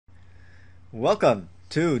Welcome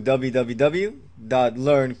to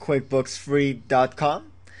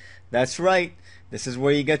www.learnquickbooksfree.com. That's right, this is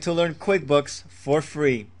where you get to learn QuickBooks for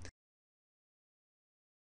free.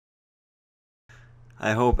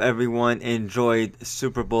 I hope everyone enjoyed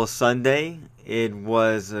Super Bowl Sunday. It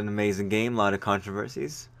was an amazing game, a lot of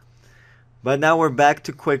controversies. But now we're back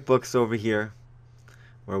to QuickBooks over here,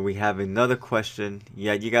 where we have another question.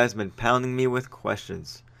 Yeah, you guys have been pounding me with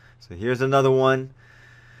questions. So here's another one.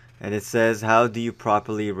 And it says, how do you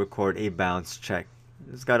properly record a bounce check?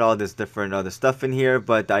 It's got all this different other stuff in here,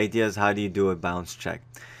 but the idea is, how do you do a bounce check?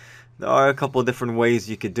 There are a couple different ways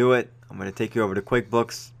you could do it. I'm going to take you over to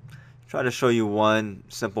QuickBooks, try to show you one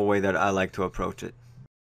simple way that I like to approach it.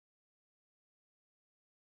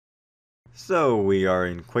 So we are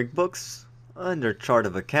in QuickBooks under Chart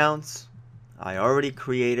of Accounts. I already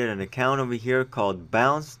created an account over here called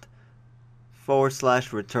bounced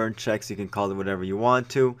 / return checks. You can call it whatever you want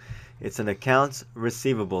to. It's an accounts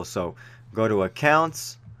receivable. So go to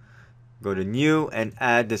accounts, go to new, and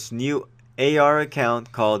add this new AR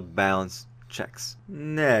account called bounce checks.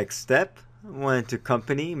 Next step, went to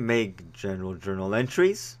company, make general journal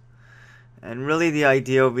entries. And really the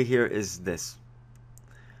idea over here is this.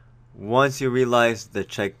 Once you realize the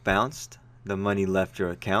check bounced, the money left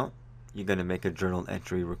your account, you're going to make a journal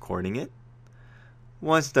entry recording it.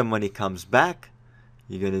 Once the money comes back,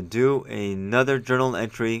 you're going to do another journal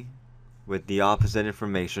entry with the opposite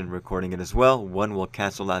information, recording it as well. One will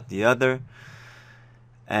cancel out the other.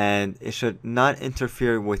 And it should not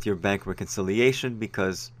interfere with your bank reconciliation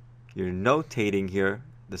because you're notating here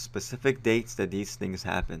the specific dates that these things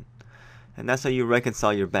happen. And that's how you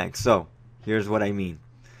reconcile your bank. So here's what I mean.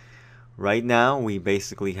 Right now, we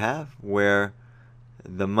basically have where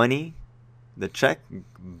the money, the check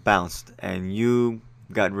bounced and you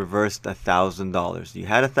got reversed $1,000. You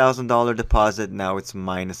had $1,000 deposit, now it's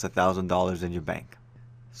minus $1,000 in your bank.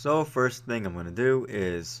 So first thing I'm going to do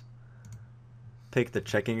is pick the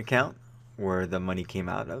checking account where the money came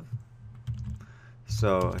out of.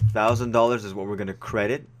 So $1,000 is what we're going to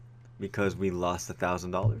credit because we lost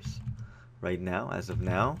 $1,000 right now, as of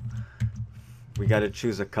now. We got to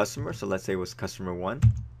choose a customer, so let's say it was customer 1.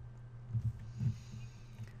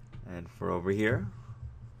 And for over here,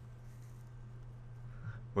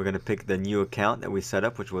 we're going to pick the new account that we set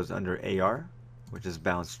up, which was under AR, which is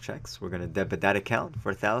bounce checks. We're going to debit that account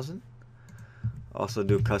for $1,000. Also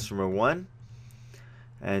do customer 1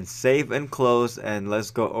 and save and close, and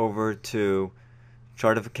let's go over to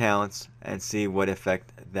chart of accounts and see what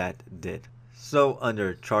effect that did. So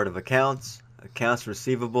under chart of accounts, accounts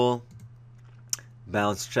receivable,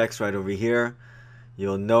 bounce checks right over here,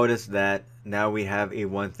 you'll notice that now we have a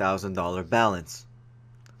 $1,000 balance.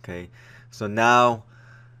 Okay, so now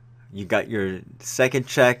you got your second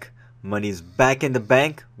check, money's back in the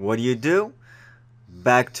bank. What do?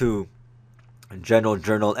 Back to general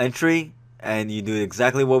journal entry, and you do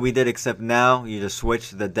exactly what we did, except now you just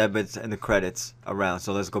switch the debits and the credits around.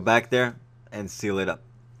 So let's go back there and seal it up.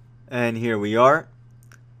 And here we are.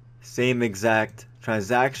 Same exact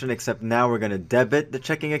transaction, except now we're going to debit the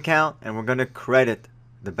checking account and we're going to credit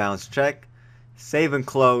the bounce check. Save and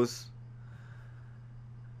close.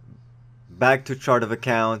 Back to chart of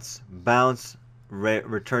accounts, bounce,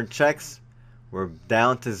 return checks, we're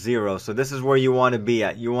down to 0. So this is where you want to be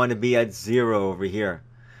at. You want to be at 0 over here.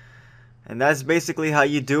 And that's basically how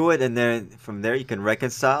you do it. And then from there you can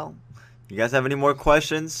reconcile. You guys have any more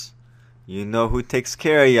questions? You know who takes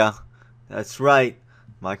care of ya. That's right,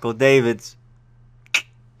 Michael Davids.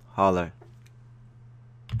 Holler.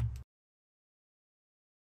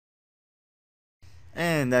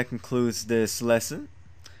 And that concludes this lesson.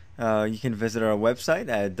 You can visit our website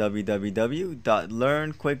at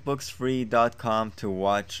www.learnquickbooksfree.com to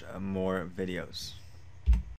watch more videos.